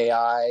use of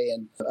AI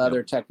and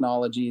other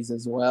technologies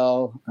as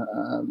well.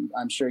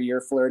 I'm sure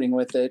you're flirting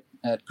with it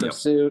at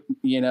Pursuit.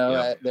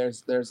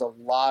 There's a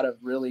lot of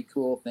really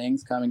cool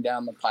things coming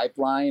down the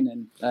pipeline,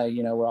 and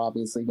we're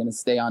obviously going to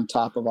stay on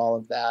top of all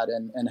of that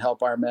and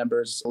help our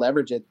members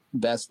leverage it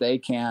best they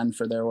can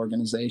for their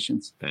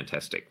organizations.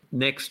 Fantastic.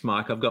 Next,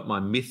 Mike, I've got my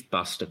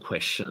Mythbuster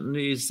question.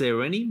 Is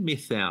there any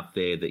myth out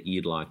there that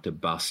you'd like to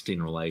bust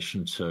in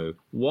relation to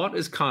what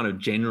is kind of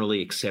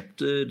generally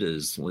accepted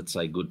as, let's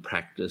say, good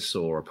practice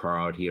or a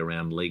priority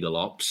around legal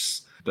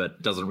ops,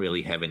 but doesn't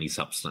really have any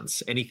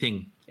substance?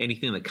 Anything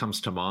that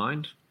comes to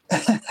mind?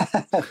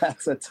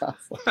 That's a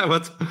tough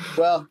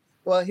one.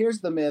 Well,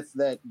 here's the myth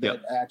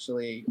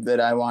that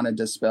I want to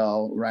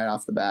dispel right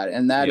off the bat,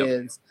 and that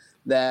is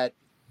that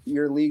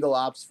your legal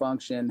ops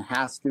function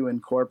has to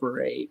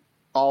incorporate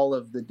all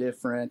of the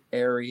different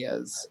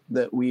areas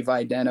that we've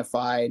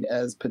identified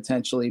as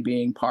potentially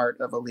being part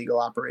of a legal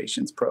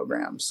operations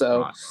program.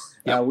 So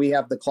we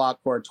have the CLOC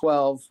Core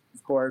 12,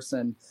 of course,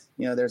 and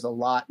there's a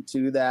lot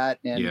to that.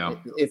 And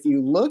if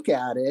you look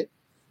at it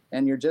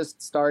and you're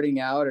just starting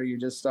out or you're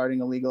just starting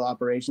a legal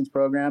operations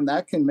program,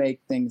 that can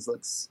make things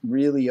look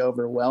really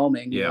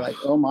overwhelming. You're like,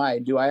 oh my,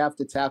 do I have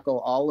to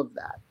tackle all of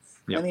that?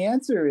 Yep. And the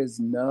answer is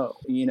no.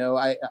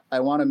 I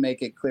want to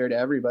make it clear to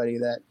everybody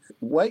that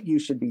what you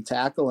should be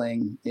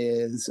tackling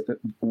is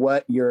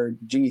what your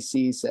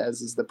GC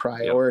says is the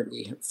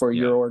priority for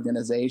your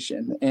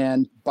organization,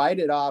 and bite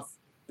it off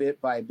bit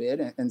by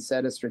bit and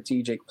set a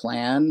strategic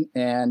plan,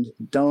 and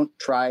don't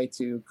try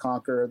to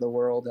conquer the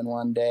world in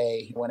one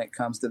day when it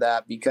comes to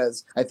that,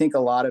 because I think a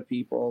lot of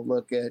people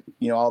look at,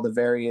 all the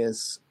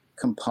various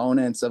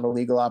components of a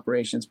legal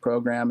operations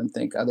program and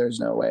think, there's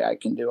no way I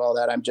can do all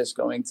that. I'm just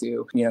going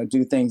to,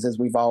 do things as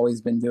we've always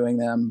been doing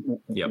them.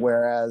 Yep.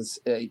 Whereas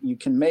you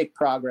can make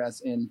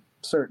progress in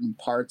certain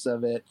parts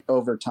of it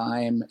over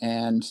time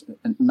and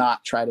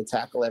not try to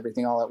tackle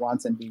everything all at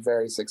once and be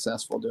very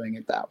successful doing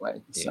it that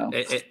way. So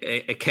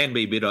it can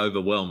be a bit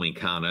overwhelming,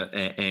 can't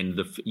it? And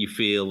you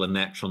feel a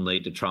natural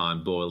need to try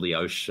and boil the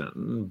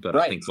ocean. But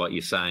I think what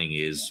you're saying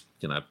is,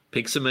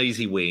 pick some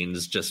easy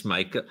wins, just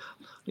make it,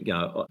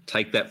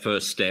 take that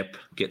first step,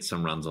 get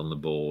some runs on the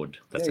board.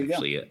 That's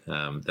actually it.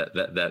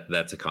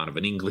 That's a kind of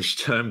an English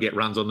term, get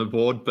runs on the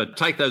board, but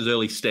take those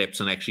early steps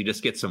and actually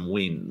just get some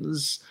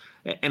wins.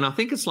 And I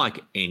think it's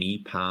like any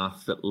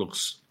path that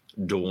looks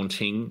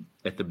daunting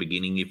at the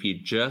beginning. If you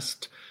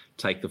just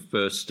take the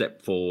first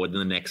step forward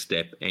and the next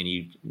step and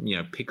you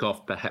pick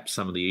off perhaps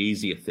some of the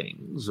easier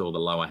things or the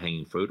lower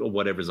hanging fruit or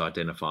whatever is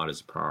identified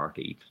as a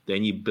priority,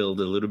 then you build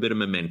a little bit of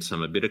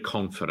momentum, a bit of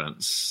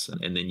confidence,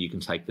 and then you can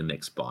take the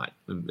next bite.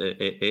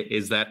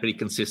 Is that pretty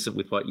consistent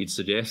with what you'd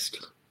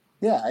suggest?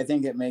 Yeah, I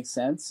think it makes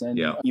sense. And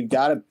you've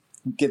got to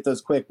get those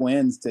quick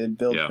wins to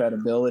build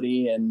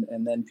credibility, and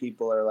then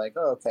people are like,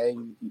 oh, okay,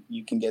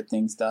 you can get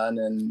things done,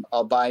 and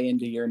I'll buy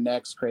into your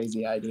next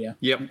crazy idea.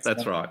 Yep,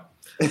 that's right.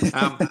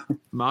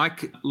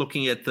 Mike,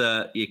 looking at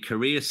your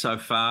career so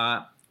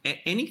far,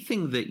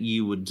 anything that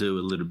you would do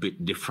a little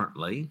bit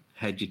differently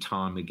had your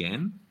time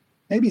again?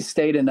 Maybe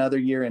stayed another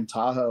year in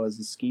Tahoe as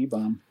a ski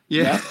bum.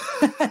 Yeah,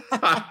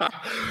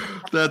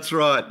 that's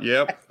right.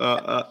 Yep.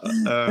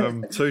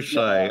 Touche.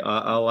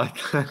 I like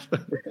that.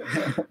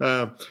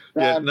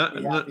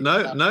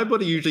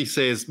 Nobody usually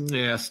says,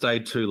 "Yeah, I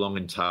stayed too long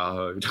in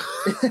Tahoe."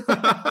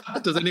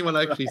 Does anyone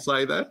actually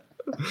say that?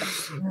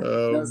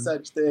 No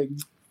such thing.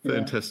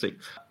 Fantastic. Yeah.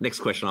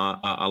 Next question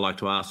I like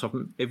to ask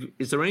often: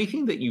 is there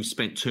anything that you've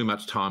spent too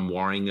much time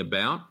worrying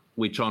about,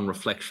 which on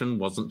reflection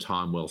wasn't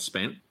time well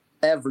spent?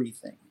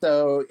 Everything.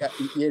 So,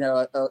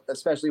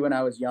 especially when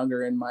I was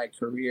younger in my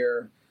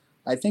career,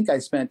 I think I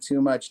spent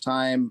too much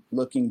time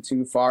looking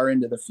too far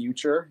into the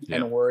future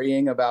and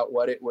worrying about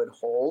what it would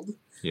hold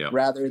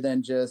rather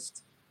than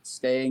just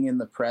staying in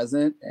the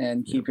present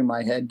and keeping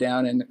my head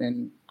down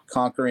and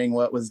conquering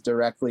what was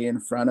directly in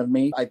front of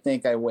me. I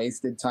think I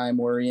wasted time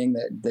worrying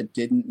that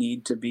didn't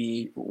need to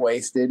be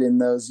wasted in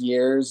those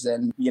years.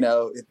 And,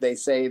 they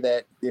say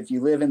that if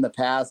you live in the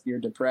past, you're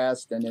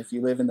depressed. And if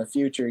you live in the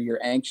future, you're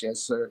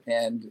anxious.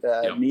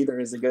 Neither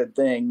is a good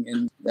thing.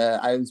 And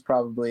I was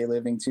probably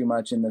living too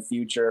much in the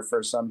future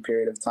for some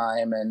period of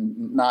time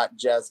and not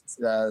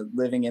just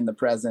living in the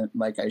present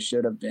like I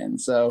should have been.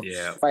 So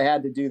if I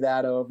had to do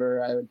that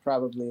over, I would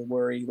probably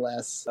worry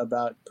less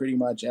about pretty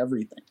much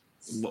everything.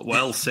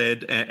 Well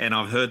said, and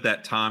I've heard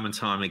that time and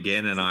time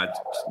again, and I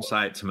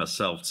say it to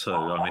myself too.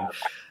 I mean,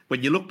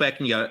 when you look back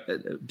and you go,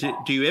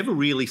 do you ever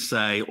really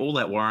say, all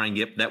that worrying,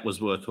 yep, that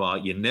was worthwhile?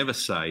 You never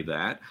say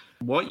that.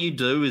 What you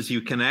do is you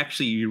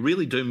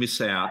really do miss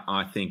out,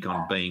 I think,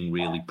 on being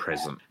really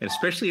present, and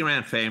especially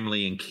around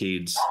family and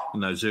kids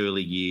in those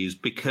early years,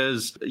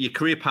 because your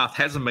career path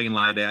hasn't been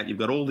laid out. You've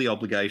got all the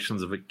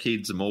obligations of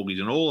kids, a mortgage,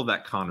 and all of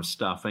that kind of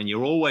stuff, and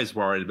you're always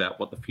worried about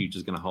what the future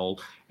is going to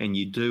hold, and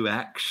you do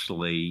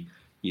actually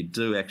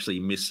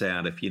miss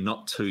out if you're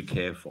not too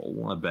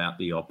careful about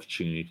the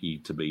opportunity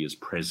to be as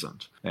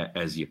present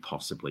as you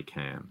possibly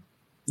can.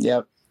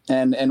 Yep.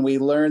 And we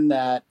learn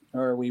that,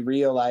 or we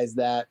realize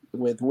that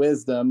with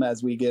wisdom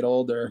as we get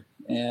older,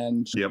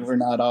 and we're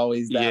not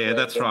always that way. Yeah,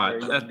 that's right.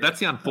 That's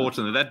the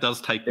unfortunate. That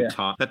does take the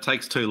time. That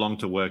takes too long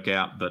to work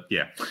out, but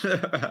age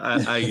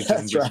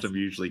and wisdom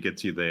usually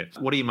gets you there.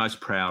 What are you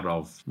most proud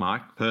of,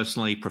 Mike,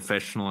 personally,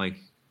 professionally?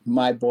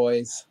 My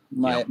boys,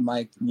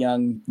 the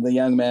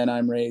young men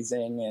I'm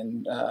raising.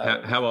 And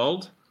how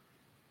old?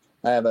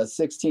 I have a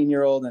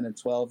 16-year-old and a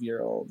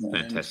 12-year-old.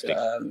 Fantastic.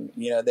 And,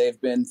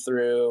 they've been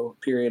through a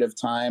period of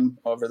time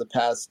over the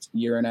past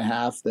year and a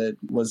half that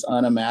was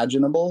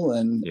unimaginable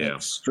and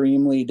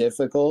extremely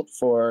difficult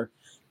for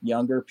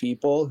younger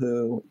people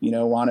who,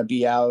 want to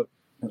be out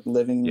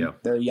living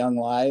their young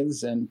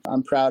lives. And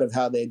I'm proud of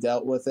how they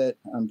dealt with it.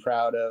 I'm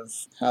proud of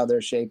how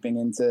they're shaping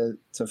into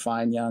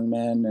fine young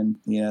men. And,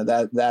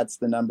 that's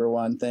the number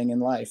one thing in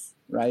life,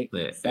 right?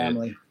 Yeah,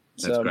 family.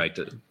 That's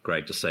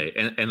great to see.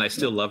 And they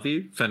still love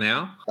you for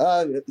now?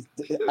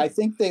 I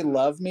think they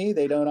love me.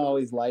 They don't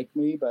always like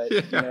me, but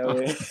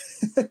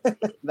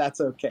that's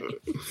okay.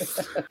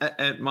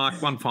 And Mike,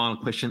 one final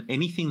question.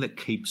 Anything that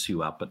keeps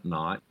you up at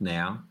night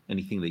now?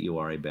 Anything that you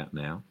worry about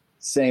now?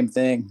 Same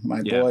thing,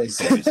 my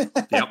boys.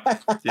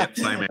 Yep,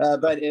 same.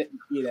 But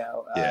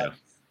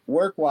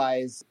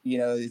work-wise,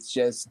 it's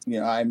just,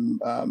 I'm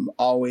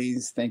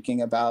always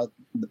thinking about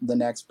the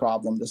next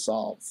problem to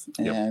solve.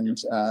 And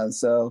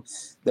so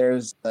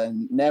there's a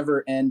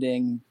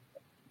never-ending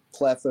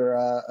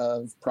plethora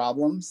of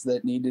problems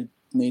that need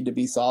to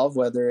be solved,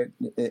 whether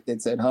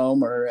it's at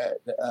home or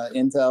at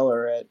Intel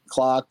or at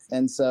Clock.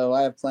 And so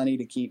I have plenty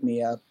to keep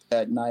me up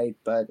at night,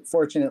 but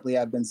fortunately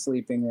I've been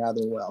sleeping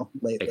rather well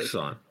lately.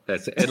 Excellent.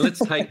 That's it. And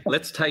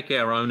let's take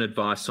our own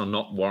advice on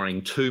not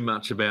worrying too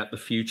much about the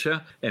future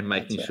and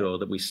making sure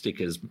that we stick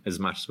as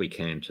much as we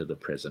can to the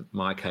present.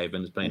 Mike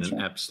Haven, it's been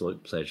an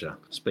absolute pleasure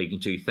speaking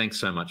to you. Thanks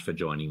so much for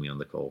joining me on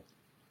the call.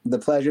 The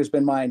pleasure's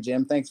been mine,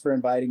 Jim. Thanks for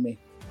inviting me.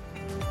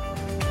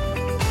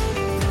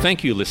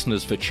 Thank you,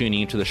 listeners, for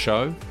tuning into the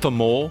show. For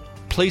more,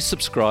 please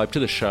subscribe to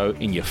the show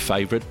in your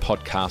favourite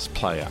podcast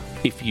player.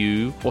 If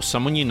you or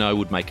someone you know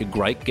would make a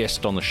great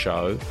guest on the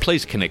show,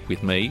 please connect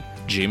with me,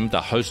 Jim,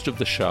 the host of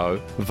the show,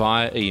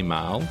 via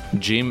email,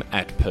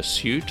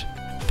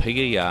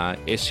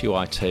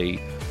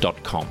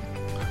 jim@pursuit.com.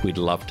 We'd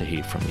love to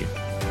hear from you.